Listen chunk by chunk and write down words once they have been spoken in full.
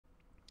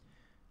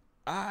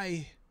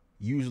I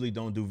usually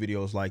don't do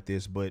videos like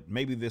this, but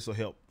maybe this will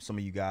help some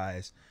of you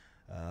guys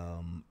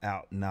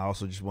out. And I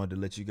also just wanted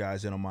to let you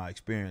guys in on my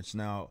experience.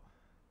 Now,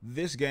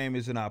 this game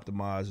isn't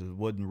optimized. It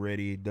wasn't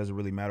ready. It doesn't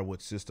really matter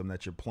what system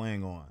that you're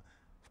playing on.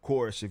 Of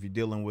course, if you're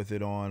dealing with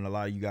it on, a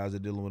lot of you guys are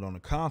dealing with it on the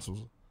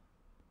consoles,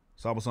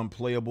 it's almost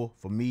unplayable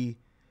for me.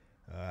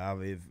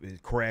 If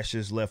it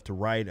crashes left to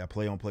right, I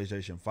play on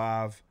PlayStation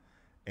 5,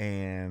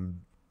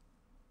 and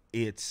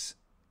it's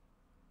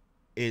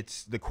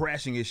the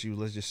crashing issues,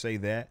 let's just say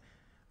that,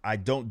 I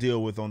don't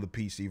deal with on the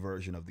PC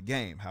version of the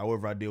game.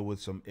 However, I deal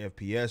with some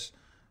FPS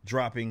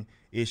dropping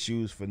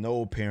issues for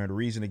no apparent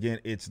reason. Again,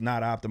 it's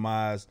not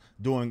optimized,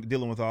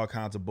 dealing with all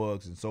kinds of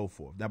bugs and so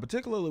forth. Now,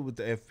 particularly with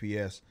the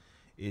FPS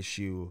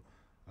issue,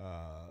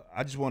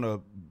 I just want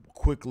to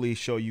quickly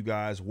show you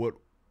guys what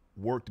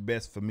worked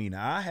best for me.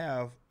 Now, I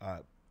have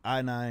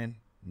i9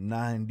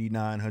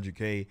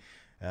 9900K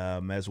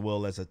as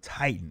well as a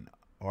Titan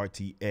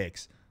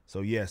RTX. So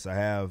yes, I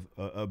have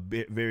a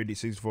bit very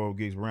 64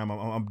 gigs of RAM.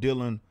 I'm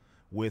dealing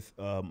with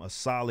a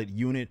solid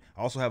unit.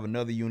 I also have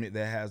another unit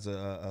that has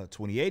a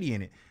 2080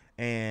 in it,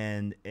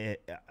 and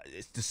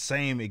it's the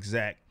same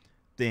exact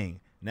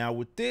thing. Now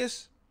with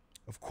this,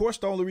 of course,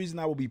 the only reason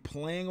I will be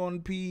playing on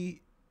on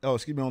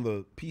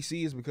the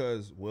PC is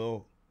because,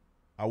 well,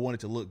 I want it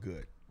to look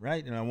good,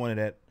 right? And I wanted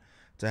that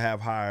to have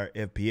higher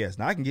FPS.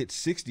 Now I can get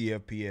 60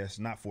 FPS,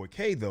 not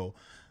 4K though,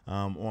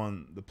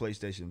 on the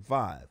PlayStation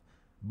 5,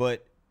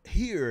 but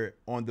here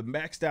on the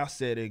maxed out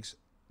settings,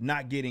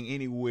 not getting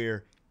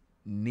anywhere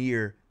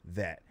near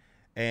that.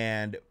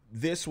 And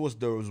this was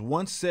there was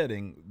one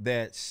setting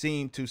that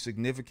seemed to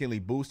significantly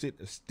boost it.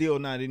 It's still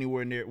not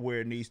anywhere near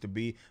where it needs to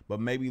be, but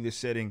maybe this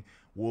setting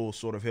will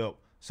sort of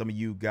help some of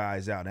you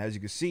guys out. And as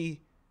you can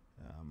see,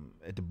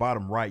 at the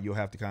bottom right, you'll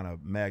have to kind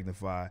of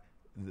magnify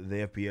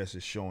the FPS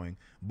is showing.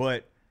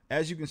 But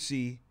as you can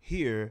see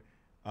here,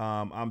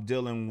 I'm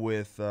dealing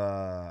with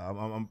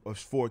I'm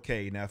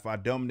 4K. Now, if I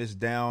dumb this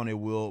down, it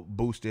will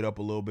boost it up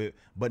a little bit,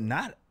 but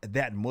not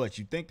that much.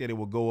 You think that it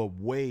will go up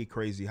way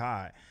crazy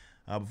high.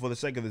 But for the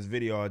sake of this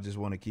video, I just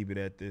want to keep it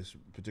at this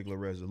particular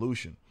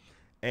resolution.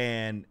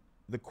 And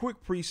the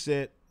quick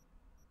preset,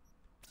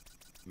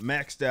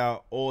 maxed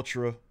out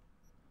ultra.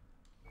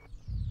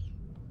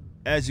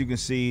 As you can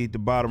see, the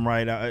bottom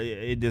right,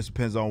 it just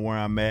depends on where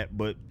I'm at,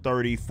 but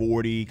 30,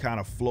 40 kind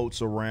of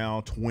floats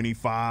around.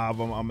 25,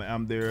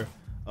 I'm there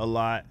a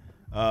lot.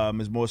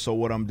 Is more so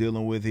what I'm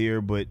dealing with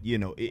here, but you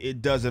know,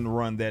 it doesn't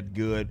run that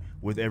good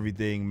with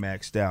everything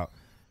maxed out.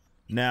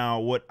 Now,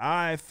 what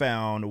I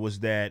found was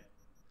that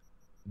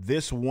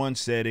this one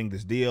setting,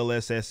 this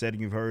DLSS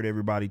setting, you've heard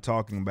everybody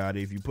talking about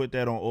it. If you put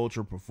that on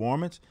ultra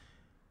performance,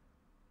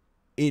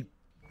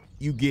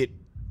 you get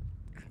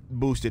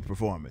boosted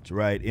performance,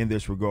 right, in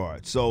this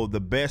regard. So the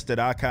best that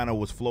I kind of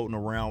was floating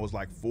around was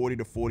like 40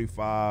 to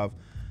 45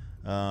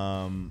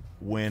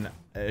 when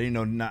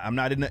I'm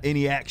not in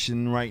any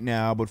action right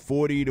now, but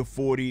 40 to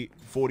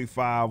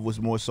 45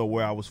 was more so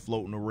where I was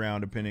floating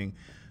around, depending.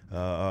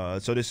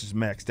 So this is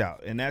maxed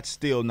out, and that's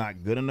still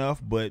not good enough,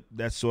 but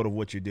that's sort of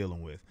what you're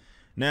dealing with.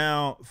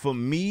 Now for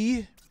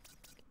me,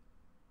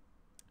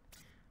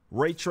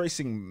 ray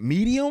tracing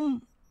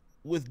medium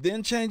with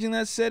then changing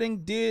that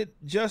setting did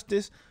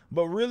justice,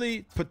 but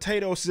really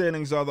potato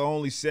settings are the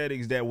only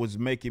settings that was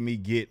making me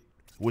get,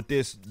 with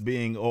this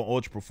being on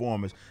ultra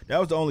performance, that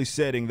was the only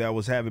setting that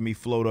was having me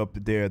float up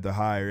there at the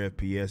higher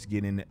FPS,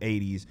 getting in the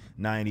 80s,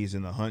 90s,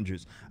 and the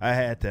hundreds. I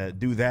had to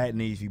do that,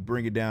 and if you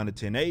bring it down to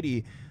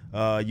 1080,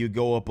 you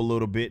go up a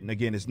little bit, and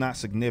again, it's not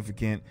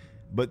significant,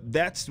 but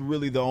that's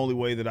really the only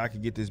way that I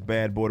could get this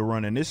bad boy to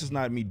run. And this is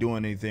not me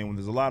doing anything. When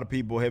there's a lot of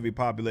people heavy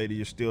populated,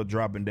 you're still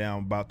dropping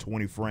down about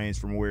 20 frames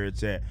from where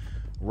it's at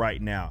right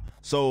now.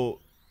 So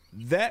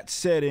that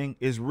setting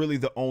is really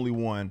the only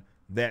one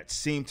that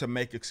seemed to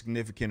make a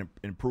significant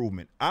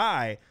improvement.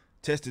 I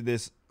tested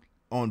this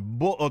on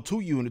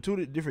two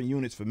different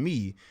units for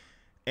me,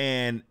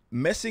 and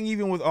messing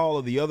even with all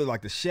of the other,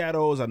 like the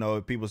shadows. I know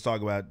people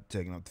talk about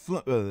taking off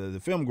the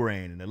film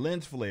grain and the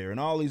lens flare and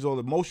all these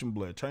other motion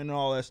blur, turning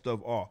all that stuff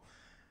off.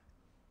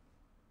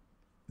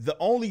 The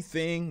only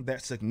thing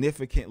that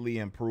significantly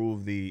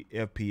improved the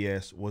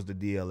FPS was the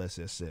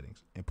DLSS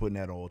settings and putting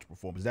that on ultra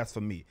performance. That's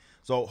for me.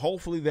 So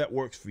hopefully that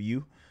works for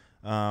you.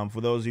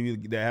 For those of you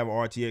that have an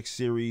RTX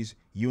series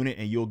unit,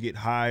 and you'll get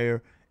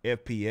higher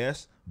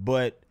FPS.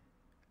 But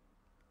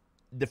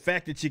the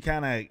fact that you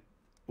kind of,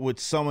 with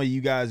some of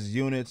you guys'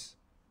 units,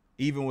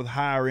 even with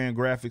higher end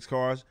graphics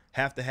cards,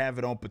 have to have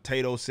it on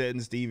potato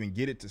settings to even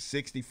get it to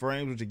 60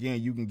 frames, which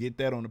again, you can get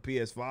that on the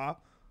PS5.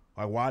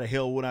 Like, why the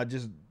hell would I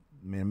just,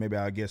 maybe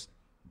I guess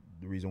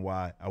the reason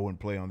why I wouldn't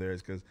play on there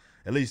is because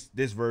at least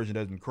this version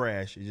doesn't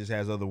crash. It just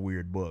has other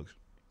weird bugs.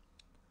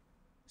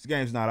 This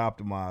game's not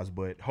optimized,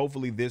 but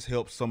hopefully this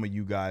helps some of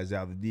you guys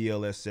out. The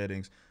DLS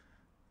settings,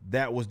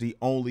 that was the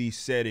only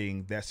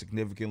setting that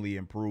significantly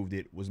improved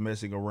it, was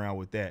messing around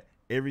with that.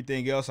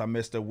 Everything else, I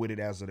messed up with it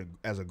as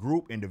a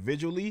group,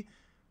 individually.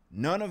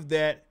 None of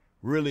that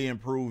really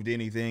improved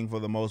anything for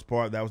the most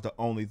part. That was the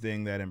only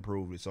thing that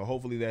improved it. So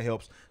hopefully that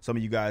helps some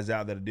of you guys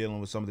out that are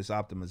dealing with some of this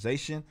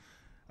optimization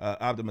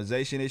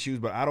issues.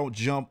 But I don't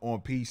jump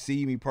on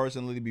PC. Me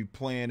personally, be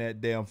playing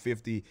at damn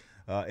 50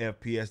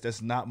 FPS.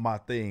 That's not my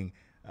thing.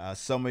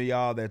 Some of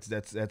y'all,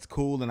 that's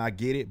cool, and I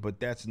get it, but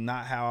that's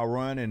not how I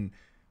run. And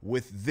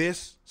with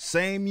this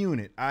same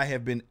unit, I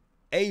have been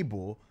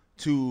able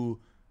to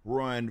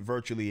run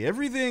virtually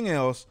everything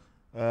else.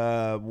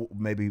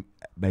 Maybe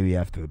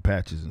after the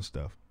patches and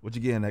stuff. Which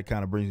again, that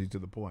kind of brings me to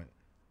the point.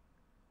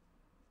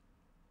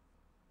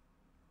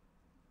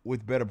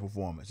 With better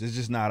performance, it's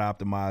just not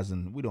optimized,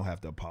 and we don't have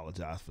to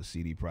apologize for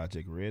CD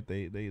Projekt Red.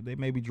 They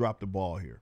maybe dropped the ball here.